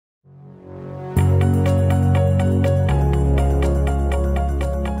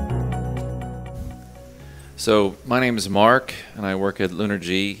So my name is Mark, and I work at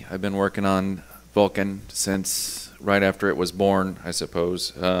LunarG. I've been working on Vulkan since right after it was born, I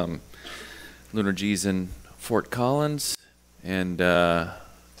suppose. LunarG's in Fort Collins, and I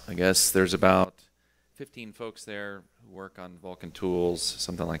guess there's about 15 folks there who work on Vulkan tools,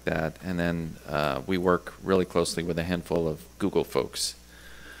 something like that. And then we work really closely with a handful of Google folks.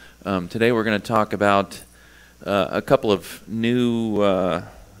 Today we're going to talk about a couple of new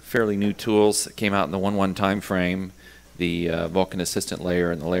fairly new tools that came out in the 1.1 time frame, the Vulkan Assistant Layer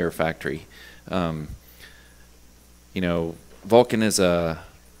and the Layer Factory. You know, Vulkan is a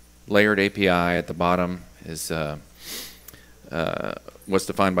layered API at the bottom, is what's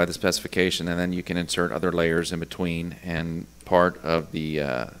defined by the specification, and then you can insert other layers in between. And part of the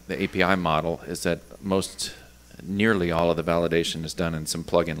API model is that nearly all of the validation is done in some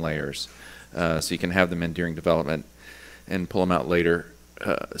plug-in layers. So you can have them in during development and pull them out later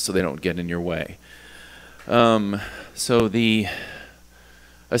so they don't get in your way. So the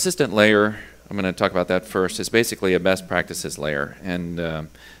assistant layer, I'm going to talk about that first, is basically a best practices layer. And the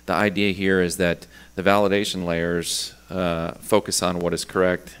idea here is that the validation layers focus on what is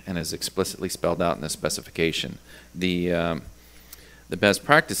correct and is explicitly spelled out in the specification. The best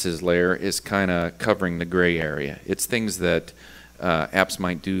practices layer is kind of covering the gray area. It's things that apps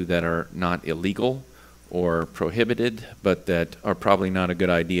might do that are not illegal or prohibited, but that are probably not a good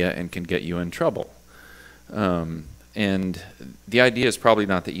idea and can get you in trouble. And the idea is probably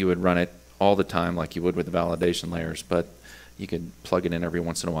not that you would run it all the time like you would with the validation layers, but you could plug it in every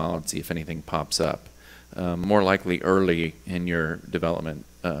once in a while and see if anything pops up. More likely early in your development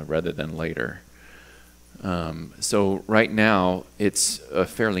rather than later. So right now it's a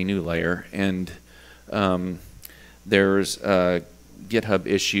fairly new layer, and there's a GitHub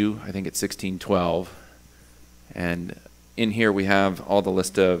issue, I think it's 1612, and in here we have all the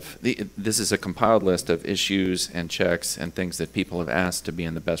list of, this is a compiled list of issues and checks and things that people have asked to be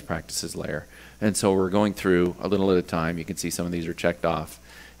in the best practices layer. And so we're going through a little at a time. You can see some of these are checked off,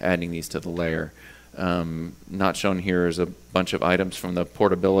 adding these to the layer. Not shown here is a bunch of items from the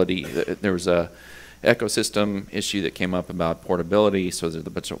portability. There was a ecosystem issue that came up about portability, so there's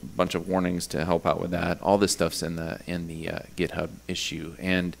a bunch of warnings to help out with that. All this stuff's in the GitHub issue.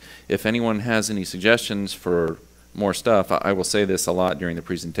 And if anyone has any suggestions for more stuff, I will say this a lot during the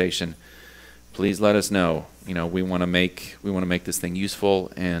presentation. Please let us know. You know, we want to make this thing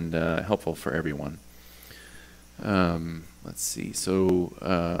useful and helpful for everyone. Let's see. So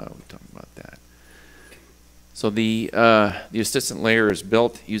we're talking about that. So the assistant layer is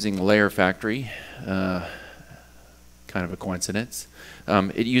built using Layer Factory. Kind of a coincidence.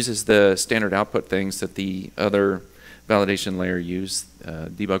 It uses the standard output things that the other validation layer use,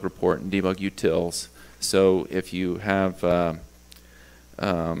 debug report and debug utils. So if you have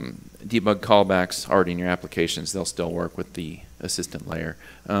debug callbacks already in your applications, they'll still work with the assistant layer.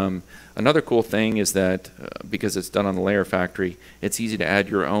 Another cool thing is that because it's done on the Layer Factory, it's easy to add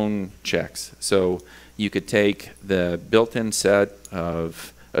your own checks. So you could take the built-in set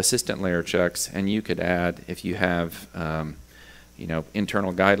of assistant layer checks, and you could add, if you have you know,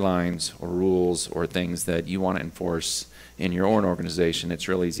 internal guidelines or rules or things that you want to enforce in your own organization, it's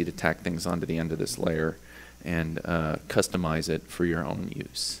real easy to tack things onto the end of this layer and customize it for your own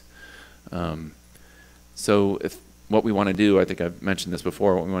use. So what we want to do, I think I've mentioned this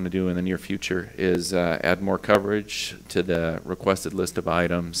before, what we want to do in the near future is add more coverage to the requested list of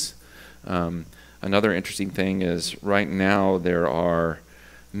items. Another interesting thing is right now there are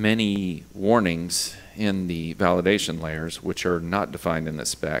many warnings in the validation layers which are not defined in the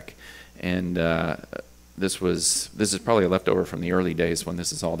spec, and this is probably a leftover from the early days when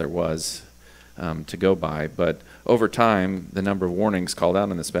this is all there was to go by. But over time, the number of warnings called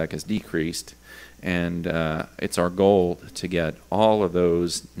out in the spec has decreased, and it's our goal to get all of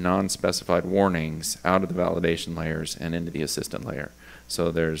those non-specified warnings out of the validation layers and into the assistant layer.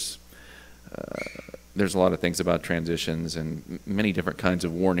 So there's a lot of things about transitions and many different kinds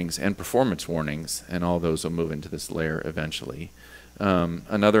of warnings and performance warnings, and all those will move into this layer eventually.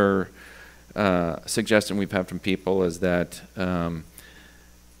 Another suggestion we've had from people is that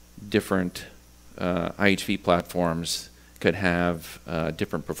different IHV platforms could have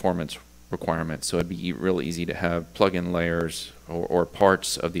different performance requirements, so it'd be real easy to have plug-in layers or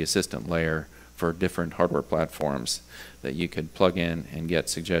parts of the assistant layer for different hardware platforms that you could plug in and get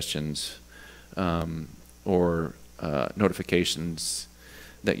suggestions or notifications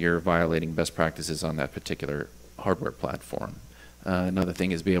that you're violating best practices on that particular hardware platform. Another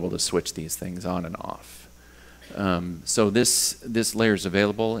thing is be able to switch these things on and off. So this layer is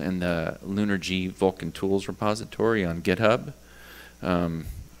available in the LunarG Vulkan Tools repository on GitHub.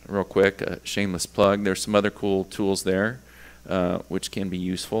 real quick, a shameless plug. There's some other cool tools there which can be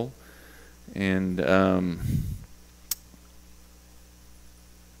useful. And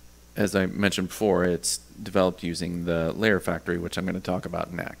as I mentioned before, it's developed using the Layer Factory, which I'm going to talk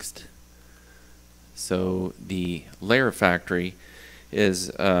about next. So the Layer Factory is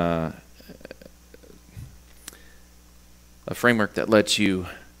a framework that lets you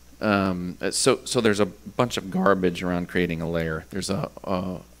so there's a bunch of garbage around creating a layer. There's a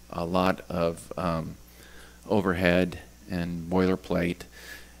lot of overhead and boilerplate,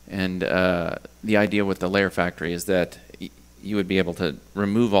 and the idea with the Layer Factory is that you would be able to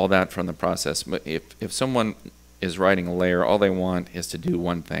remove all that from the process. But if someone is writing a layer, all they want is to do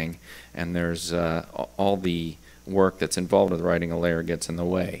one thing, and there's all the work that's involved with writing a layer gets in the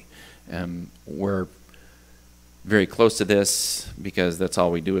way. We're very close to this because that's all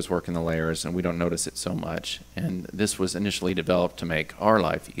we do is work in the layers, and we don't notice it so much. And this was initially developed to make our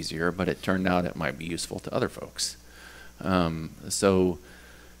life easier, but it turned out it might be useful to other folks. So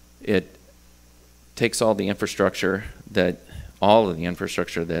it takes all of the infrastructure that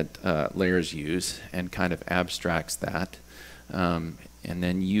layers use and kind of abstracts that. And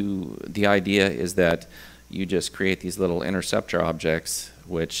then the idea is that you just create these little interceptor objects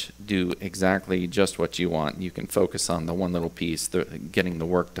which do exactly just what you want. You can focus on the one little piece, getting the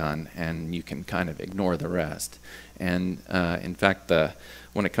work done, and you can kind of ignore the rest. And in fact,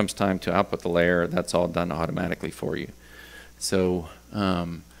 when it comes time to output the layer, that's all done automatically for you. So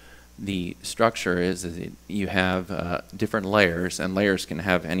the structure is that you have different layers, and layers can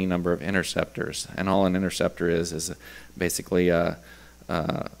have any number of interceptors. And all an interceptor is basically a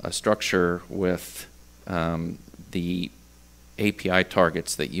structure with the API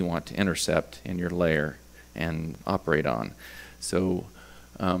targets that you want to intercept in your layer and operate on. So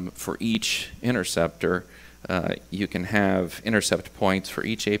for each interceptor, you can have intercept points for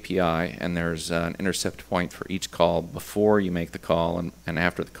each API, and there's an intercept point for each call before you make the call and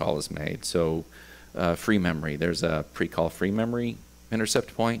after the call is made. So free memory, there's a pre-call free memory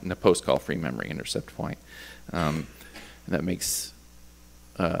intercept point and a post-call free memory intercept point. And that makes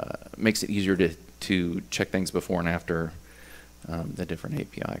it easier to check things before and after the different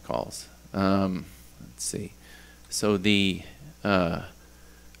API calls. Let's see. So the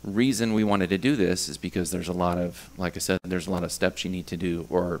reason we wanted to do this is because there's a lot of, like I said, there's a lot of steps you need to do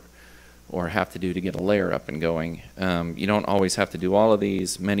or have to do to get a layer up and going. You don't always have to do all of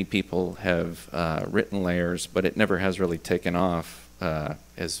these. Many people have written layers, but it never has really taken off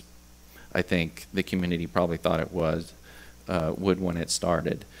as I think the community probably thought it would when it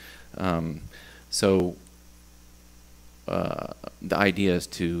started. So the idea is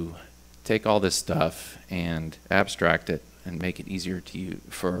to take all this stuff and abstract it and make it easier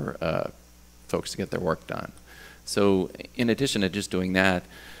for folks to get their work done. So in addition to just doing that,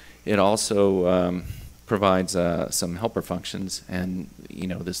 it also provides some helper functions, and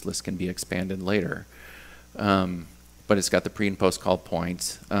this list can be expanded later. But it's got the pre and post call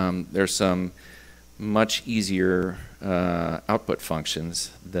points. There's some much easier output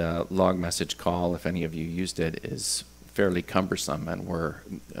functions. The log message call, if any of you used it, is fairly cumbersome, and we're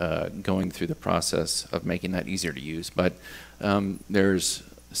going through the process of making that easier to use. But there's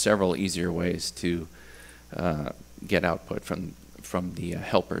several easier ways to get output from the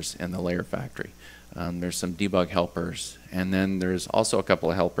helpers in the Layer Factory. There's some debug helpers, and then there's also a couple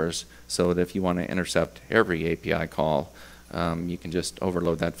of helpers so that if you want to intercept every API call, you can just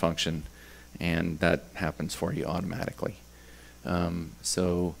overload that function, and that happens for you automatically.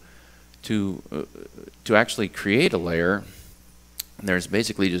 So to actually create a layer, there's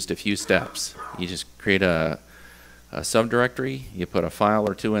basically just a few steps. You just create a subdirectory, you put a file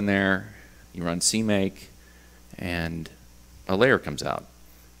or two in there, you run cmake, and a layer comes out.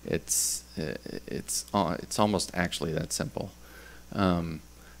 It's almost actually that simple.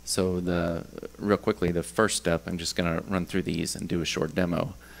 So real quickly, the first step, I'm just going to run through these and do a short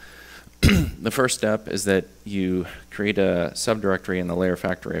demo. The first step is that you create a subdirectory in the Layer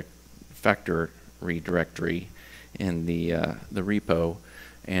Factory directory in the repo,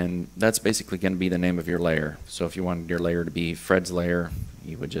 and that's basically going to be the name of your layer. So if you wanted your layer to be Fred's layer,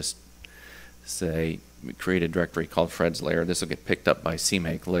 you would just say create a directory called Fred's layer. This will get picked up by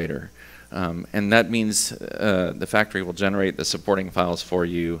cmake later, and that means the factory will generate the supporting files for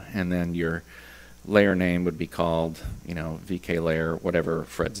you, and then your layer name would be called VK layer, whatever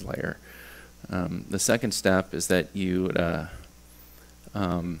Fred's layer. The second step is that you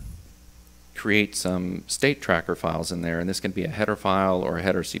would create some state tracker files in there, and this can be a header file or a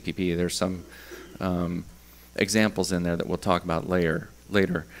header CPP. There's some examples in there that we'll talk about later.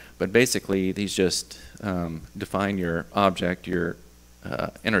 But basically, these just define your object, your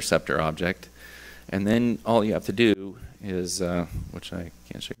interceptor object, and then all you have to do is, which I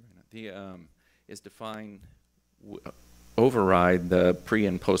can't show you right now, is define, override the pre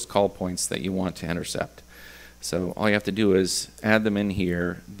and post call points that you want to intercept. So all you have to do is add them in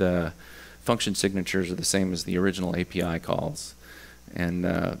here. The function signatures are the same as the original API calls, and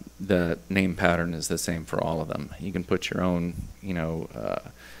the name pattern is the same for all of them. You can put your own,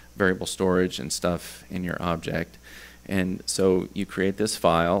 variable storage and stuff in your object. And so you create this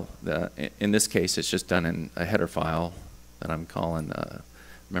file. In this case, it's just done in a header file that I'm calling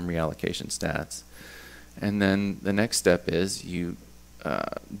memory allocation stats. And then the next step is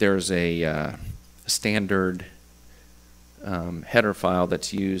there's a standard header file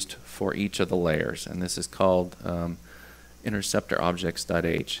that's used for each of the layers, and this is called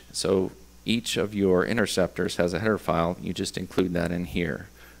interceptorobjects.h. So each of your interceptors has a header file. You just include that in here.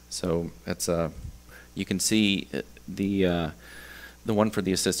 So it's you can see the one for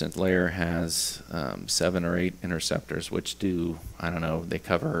the assistant layer has 7 or 8 interceptors, which do, I don't know, they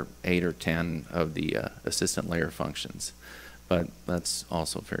cover 8 or 10 of the assistant layer functions. But that's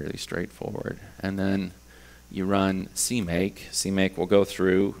also fairly straightforward. And then you run CMake. CMake will go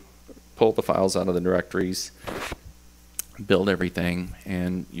through, pull the files out of the directories, build everything,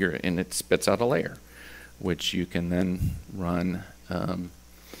 and it spits out a layer, which you can then run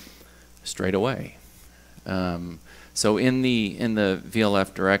straight away. So in the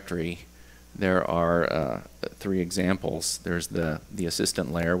VLF directory, there are 3 examples. There's the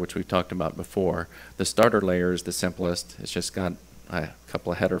assistant layer, which we've talked about before. The starter layer is the simplest. It's just got a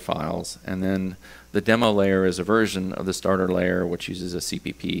couple of header files. And then the demo layer is a version of the starter layer, which uses a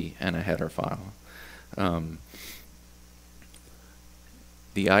CPP and a header file.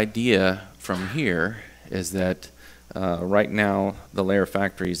 The idea from here is that right now the Layer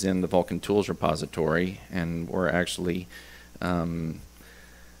Factory is in the Vulkan Tools repository, and we're actually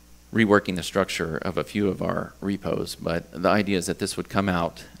reworking the structure of a few of our repos, but the idea is that this would come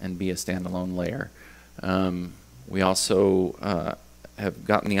out and be a standalone layer. We also have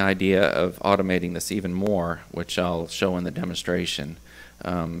gotten the idea of automating this even more, which I'll show in the demonstration.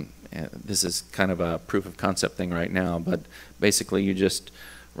 This is kind of a proof of concept thing right now, but basically you just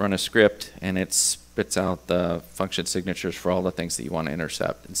run a script and it spits out the function signatures for all the things that you want to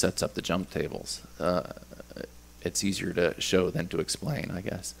intercept and sets up the jump tables. It's easier to show than to explain, I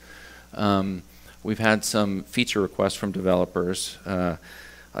guess. We've had some feature requests from developers.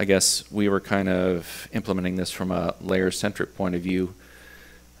 I guess we were kind of implementing this from a layer-centric point of view,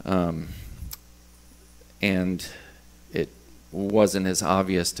 and it wasn't as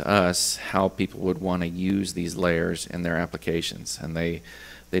obvious to us how people would want to use these layers in their applications, and they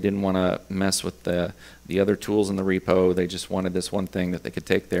didn't want to mess with the other tools in the repo. They just wanted this one thing that they could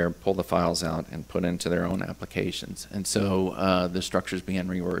take there, pull the files out, and put into their own applications. And so the structure's being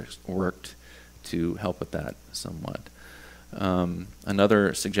reworked to help with that somewhat.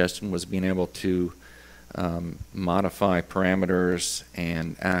 Another suggestion was being able to modify parameters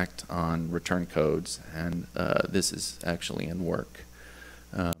and act on return codes, and this is actually in work.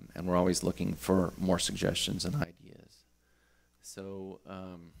 And we're always looking for more suggestions and ideas. So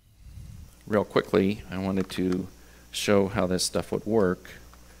real quickly, I wanted to show how this stuff would work.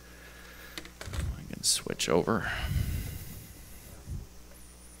 I can switch over.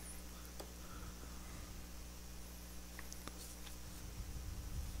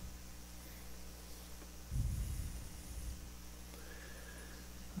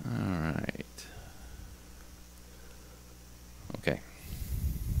 All right. Okay.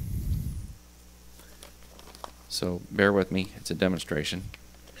 So bear with me, it's a demonstration.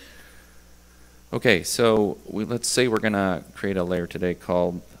 Okay, so let's say we're going to create a layer today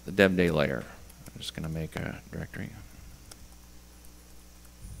called the dev day layer. I'm just going to make a directory.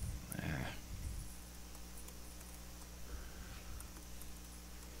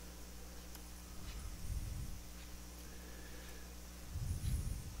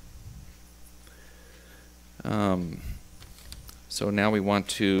 So now we want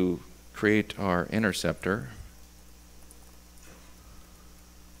to create our interceptor.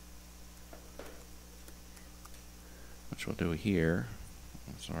 Which we'll do here.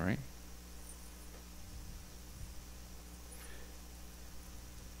 Sorry.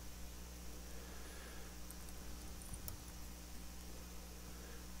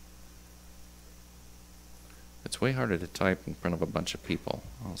 It's way harder to type in front of a bunch of people.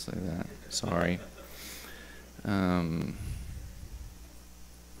 I'll say that. Sorry.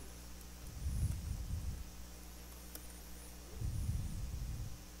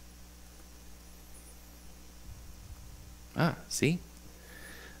 See?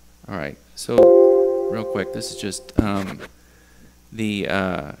 All right. So real quick, this is just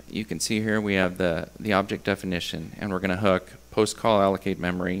You can see here we have the object definition, and we're going to hook post-call allocate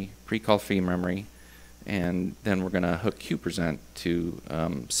memory, pre-call free memory, and then we're going to hook QPresent to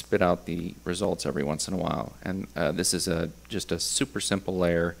spit out the results every once in a while. And this is just a super simple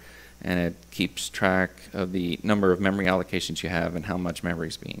layer, and it keeps track of the number of memory allocations you have and how much memory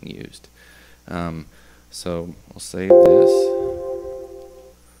is being used. So we'll save this,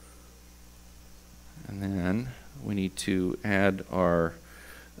 and then we need to add our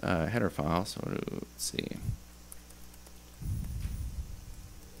header file. So let's see.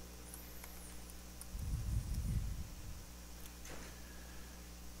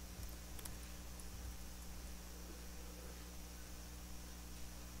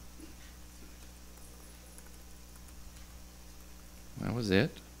 That was it.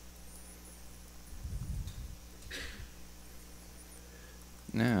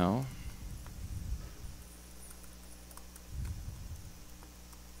 Now,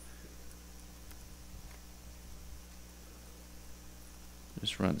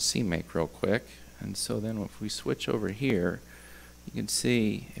 just run CMake real quick. And so then if we switch over here, you can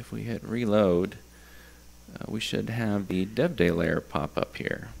see if we hit reload, we should have the dev day layer pop up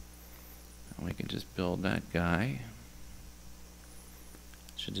here. And we can just build that guy.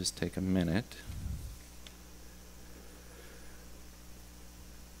 Should just take a minute.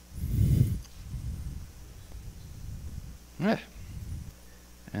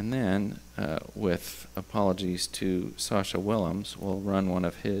 And then, with apologies to Sasha Willems, we'll run one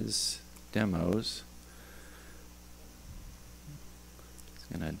of his demos. It's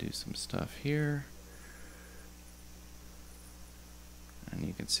going to do some stuff here. And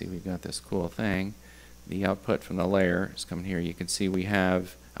you can see we've got this cool thing. The output from the layer is coming here. You can see we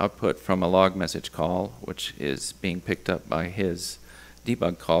have output from a log message call, which is being picked up by his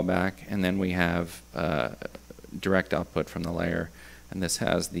debug callback, and then we have direct output from the layer. And this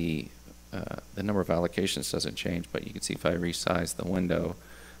has the number of allocations doesn't change, but you can see if I resize the window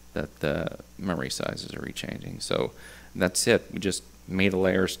that the memory sizes are rechanging. So that's it. We just made a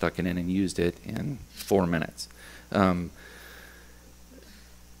layer, stuck it in, and used it in 4 minutes.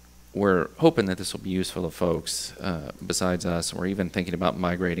 We're hoping that this will be useful to folks besides us. We're even thinking about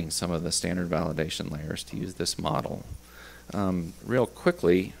migrating some of the standard validation layers to use this model. Real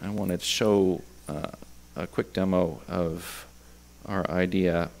quickly, I wanted to show a quick demo of our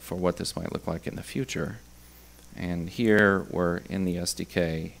idea for what this might look like in the future. And here we're in the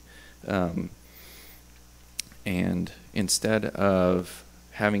SDK. And instead of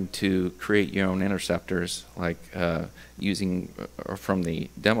having to create your own interceptors, like using or from the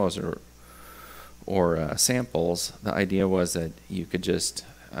demos or samples, the idea was that you could just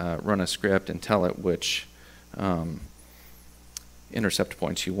run a script and tell it which intercept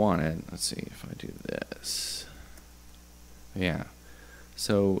points you wanted. Let's see if I do this. Yeah.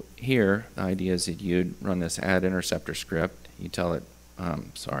 So here, the idea is that you'd run this add interceptor script. You tell it,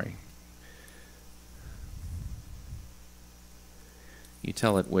 you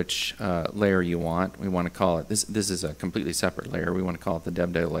tell it which layer you want. We want to call it, this is a completely separate layer. We want to call it the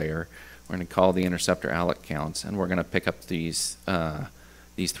dev day layer. We're going to call the interceptor alloc counts, and we're going to pick up these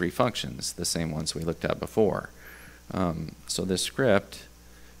 3 functions, the same ones we looked at before. So this script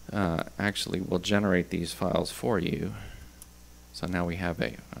actually will generate these files for you. So now we have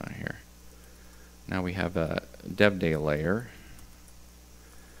a Now we have a dev day layer.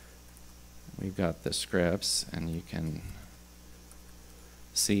 We've got the scripts, and you can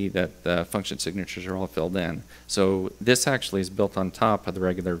see that the function signatures are all filled in. So this actually is built on top of the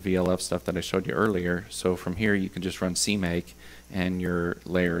regular VLF stuff that I showed you earlier. So from here you can just run CMake and your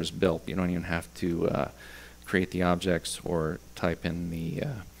layer is built. You don't even have to create the objects or type in the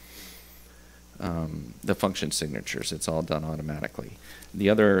function signatures. It's all done automatically. The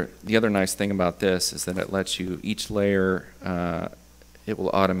other nice thing about this is that it lets you, each layer, it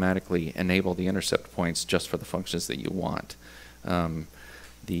will automatically enable the intercept points just for the functions that you want.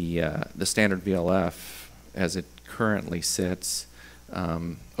 The standard VLF, as it currently sits,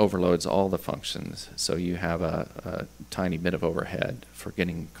 overloads all the functions, so you have a tiny bit of overhead for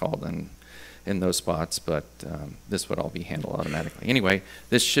getting called in those spots, but this would all be handled automatically. Anyway,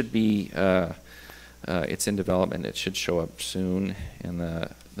 this should be, it's in development. It should show up soon in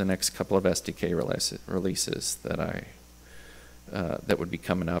the next couple of SDK releases that that would be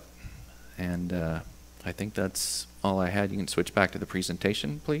coming up. And I think that's all I had. You can switch back to the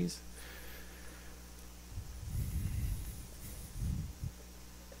presentation, please.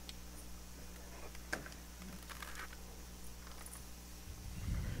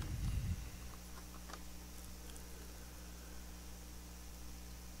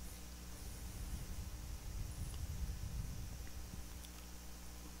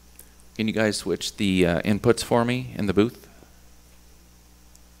 Can you guys switch the inputs for me in the booth?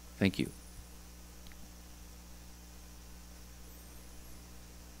 Thank you.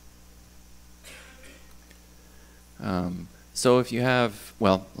 So if you have,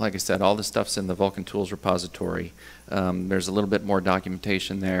 well, like I said, all the stuff's in the Vulkan Tools repository. There's a little bit more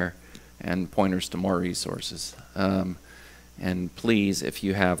documentation there and pointers to more resources. And please, if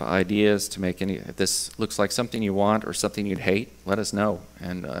you have ideas to make any, if this looks like something you want or something you'd hate, let us know,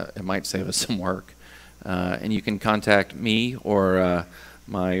 and it might save us some work. And you can contact me or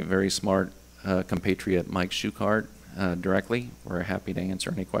my very smart compatriot Mike Schuchart directly. We're happy to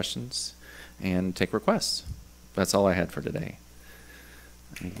answer any questions and take requests. That's all I had for today.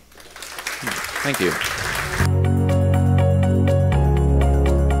 Thank you.